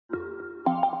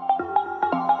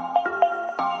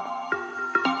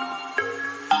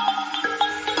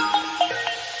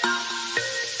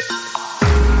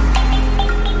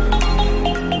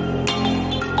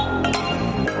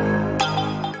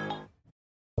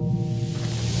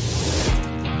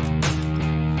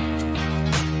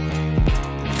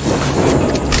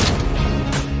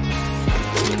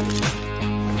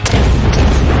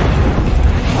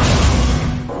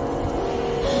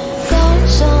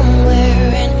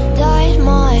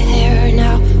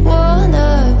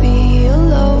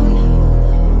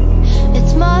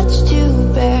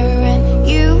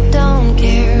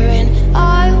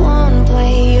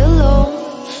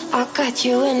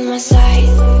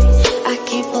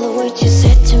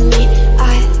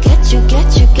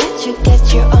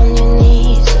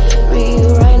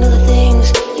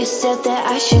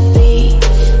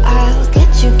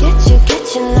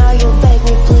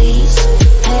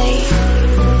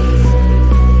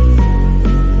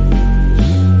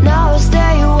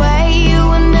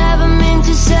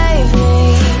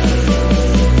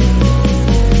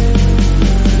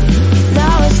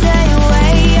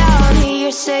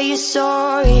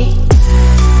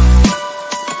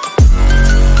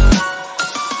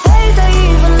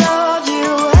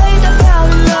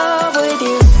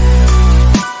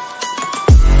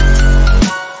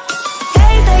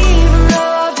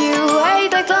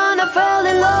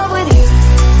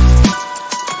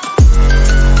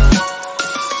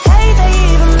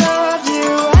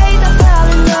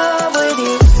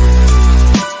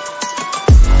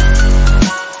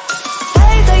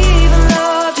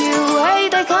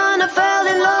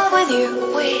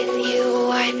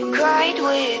ride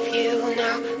with you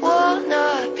now,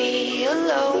 wanna be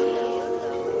alone.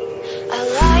 I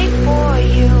lied for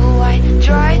you, I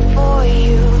tried for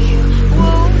you, you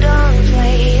wouldn't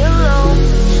play alone.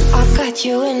 I got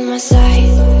you in my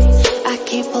sight, I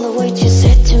keep all the words you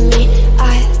said to me.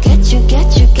 I get you,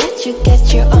 get you, get you,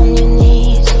 get you on your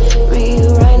knees.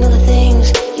 Rewrite all the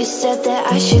things you said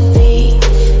that I should be.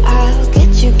 I'll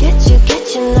get you, get you,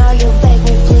 get you, now you beg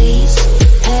me please.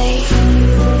 Hey,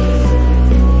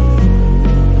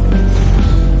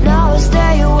 now I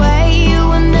stay away, you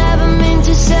were never meant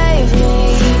to save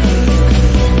me.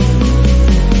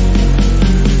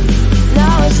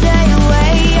 Now I stay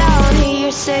away, I don't hear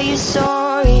you say you're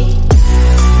sorry.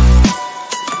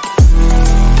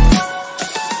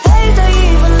 Hate I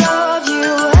even love you,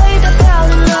 hate I fell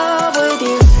in love with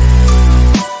you.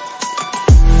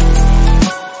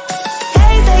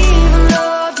 Hate I even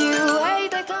love you,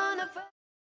 hate I kinda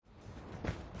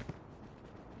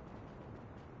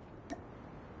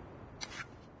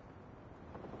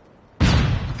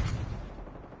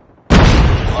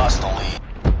We lost the lead.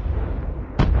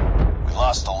 We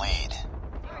lost the lead.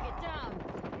 Target down.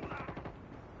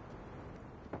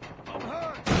 I'm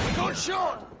hurt! I got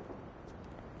shot!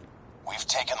 We've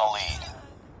taken the lead.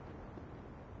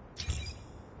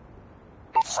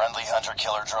 Friendly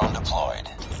hunter-killer drone deployed.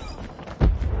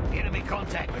 Enemy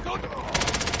contact! I got...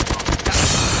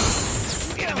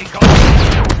 Enemy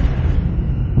contact!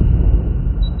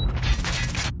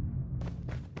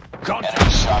 Contact!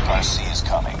 Enemy shock RC is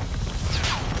coming.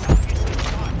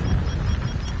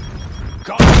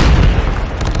 Contact!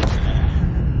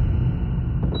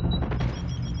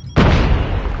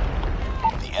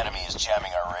 The enemy is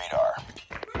jamming our radar.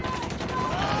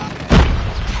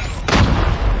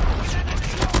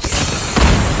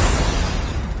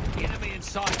 Enemy in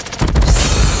sight!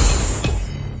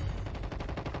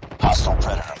 Hostile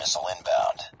Predator missile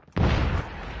inbound.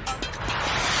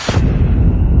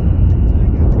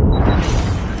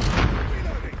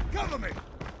 Reloading! Cover me!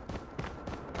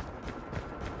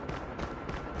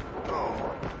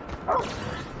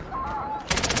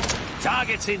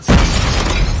 Targets in sight!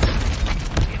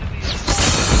 Enemy in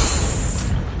sight!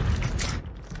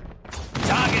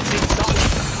 Targets in sight!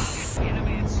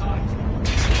 Enemy in sight!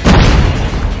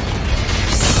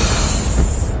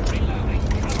 Reloading!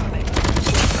 Cover me!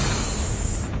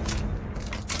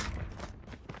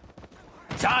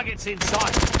 Targets in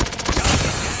sight!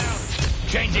 Target down!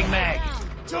 Changing mag!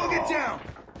 Target down!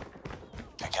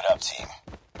 Pick it up, team.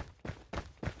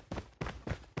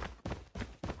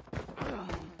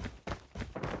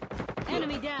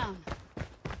 Enemy down.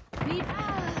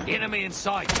 Enemy in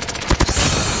sight!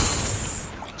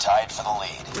 We tied for the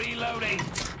lead. Reloading!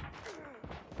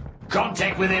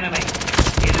 Contact with enemy!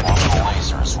 Orbital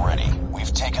laser is ready.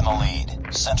 We've taken the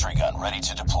lead. Sentry gun ready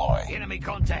to deploy. Enemy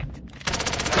contact!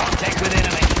 Contact with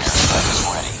enemy! Airstrike is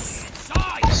ready.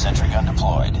 Side! Sentry gun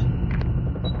deployed.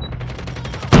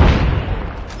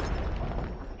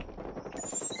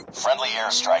 Friendly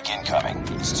airstrike incoming.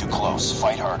 It's too close.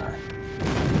 Fight harder.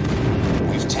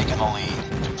 We've taken the lead.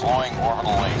 Deploying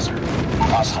orbital laser.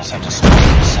 Hostiles have destroyed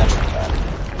the sentry gun.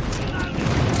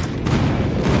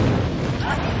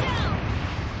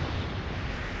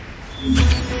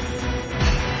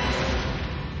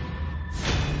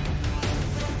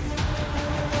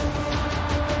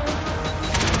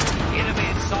 Enemy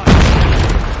in sight!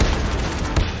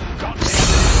 Contact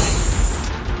with enemy!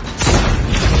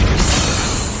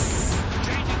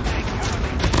 Changing mag, cover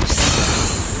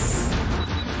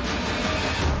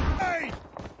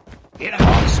me! Enemy!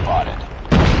 Bomb spotted.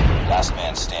 Last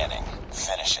man standing.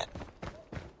 Finish it.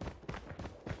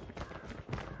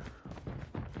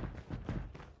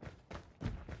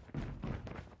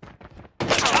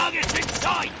 Targets in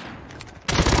sight!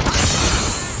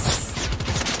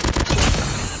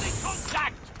 Enemy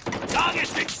contact!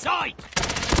 Targets in sight!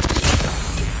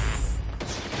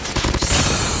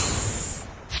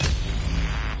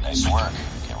 Nice work.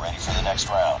 Get ready for the next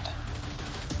round.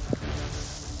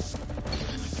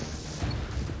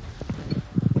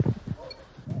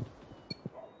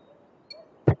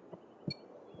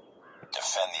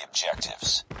 Defend the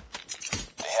objectives.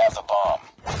 They have the bomb.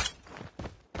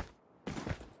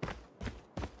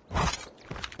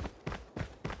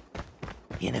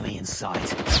 Enemy in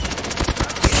sight.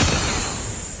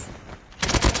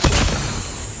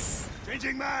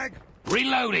 Changing mag!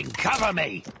 Reloading, cover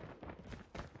me!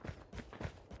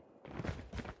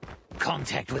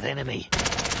 Contact with enemy.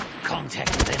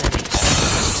 Contact with enemy.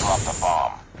 Just drop the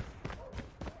bomb.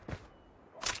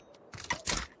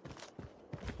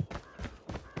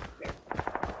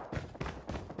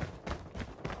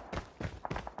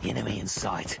 Enemy in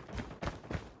sight.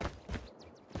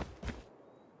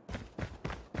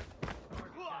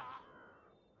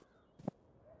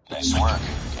 Nice work.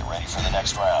 Get ready for the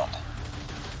next round.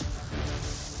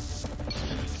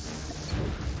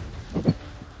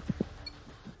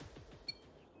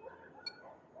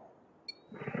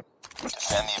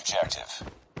 Defend the objective.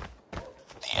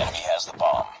 The enemy has the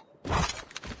bomb.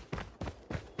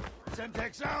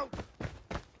 Semtex out!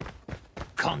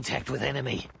 Contact with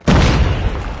enemy.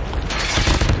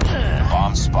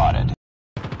 Bomb spotted.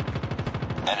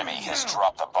 Enemy has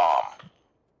dropped the bomb.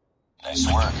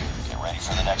 Nice work. Get ready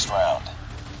for the next round.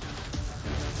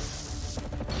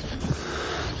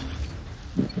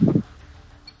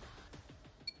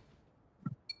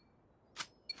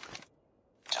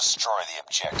 Destroy the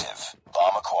objective.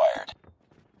 Bomb acquired.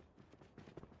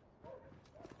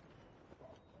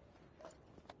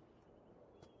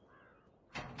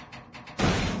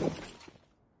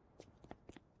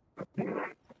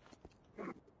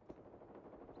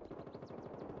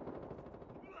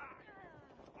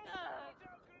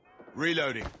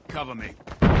 Reloading. Cover me.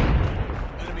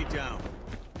 Enemy down.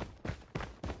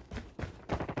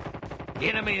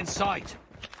 Enemy in sight.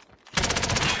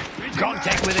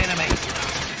 Contact with enemy.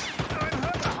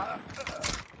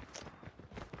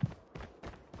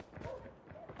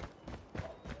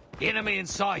 Enemy in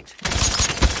sight.